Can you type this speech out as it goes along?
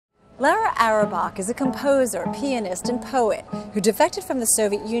Lera Auerbach is a composer, pianist, and poet who defected from the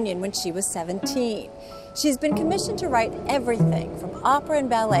Soviet Union when she was 17. She's been commissioned to write everything from opera and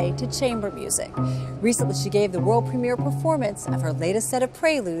ballet to chamber music. Recently, she gave the world premiere performance of her latest set of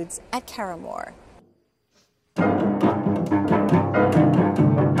preludes at Caramore.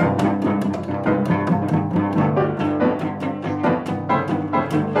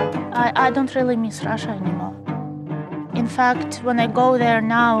 I don't really miss Russia anymore. In fact, when I go there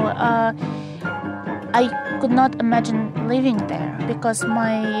now, I could not imagine living there because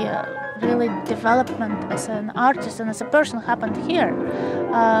my really development as an artist and as a person happened here,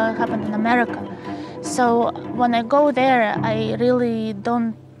 happened in America. So when I go there, I really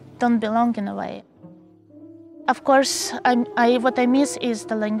don't belong in a way. Of course, what I miss is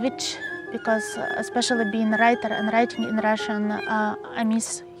the language, because especially being a writer and writing in Russian, I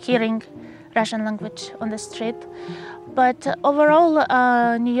miss hearing Russian language on the street. But overall,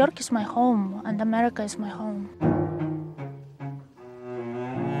 New York is my home and America is my home.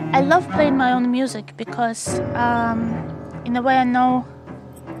 I love playing my own music because in a way I know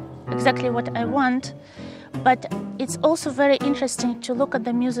exactly what I want, but it's also very interesting to look at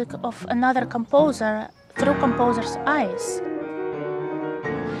the music of another composer through composer's eyes.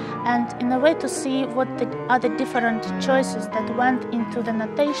 And in a way to see what are the different choices that went into the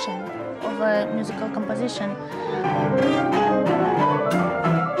notation of a musical composition.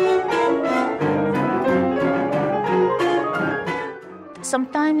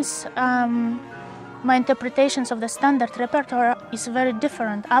 Sometimes my interpretations of the standard repertoire are very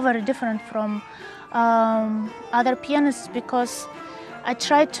different from other pianists, because I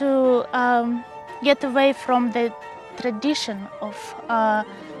try to get away from the tradition of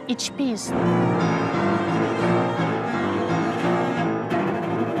each piece.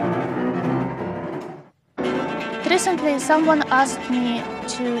 Recently, someone asked me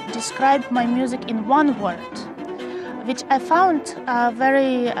to describe my music in one word, which I found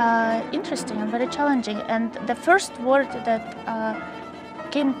very interesting and very challenging. And the first word that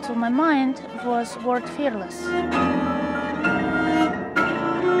came to my mind was word fearless.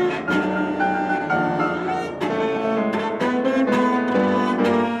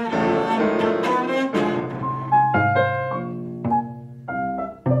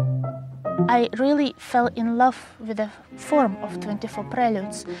 I really fell in love with the form of 24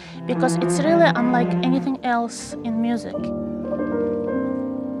 preludes because it's really unlike anything else in music.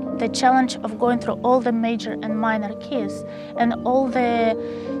 The challenge of going through all the major and minor keys and all the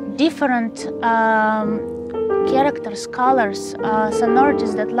different characters, colors,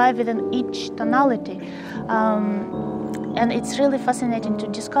 sonorities that lie within each tonality. And it's really fascinating to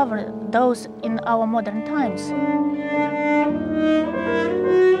discover those in our modern times.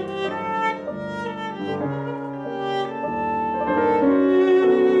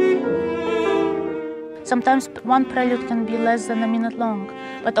 Sometimes one prelude can be less than a minute long,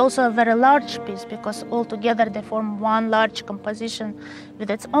 but also a very large piece, because altogether they form one large composition with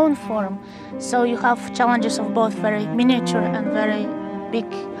its own form. So you have challenges of both very miniature and very big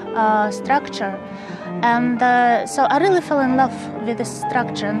structure. And so I really fell in love with this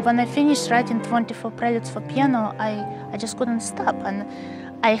structure. And when I finished writing 24 preludes for piano, I just couldn't stop. And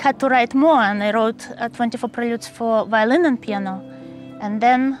I had to write more, and I wrote 24 preludes for violin and piano. And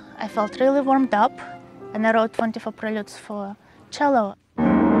then I felt really warmed up, and I wrote 24 preludes for cello.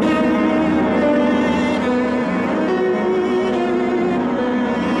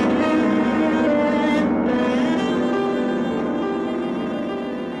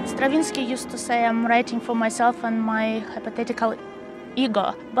 Stravinsky used to say, I'm writing for myself and my hypothetical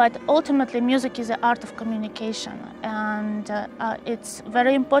ego, but ultimately music is the art of communication, and it's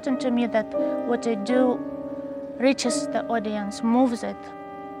very important to me that what I do reaches the audience, moves it.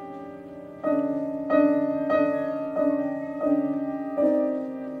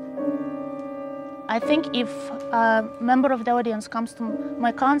 I think if a member of the audience comes to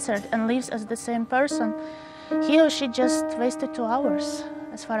my concert and leaves as the same person, he or she just wasted 2 hours,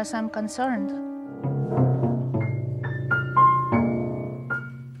 as far as I'm concerned.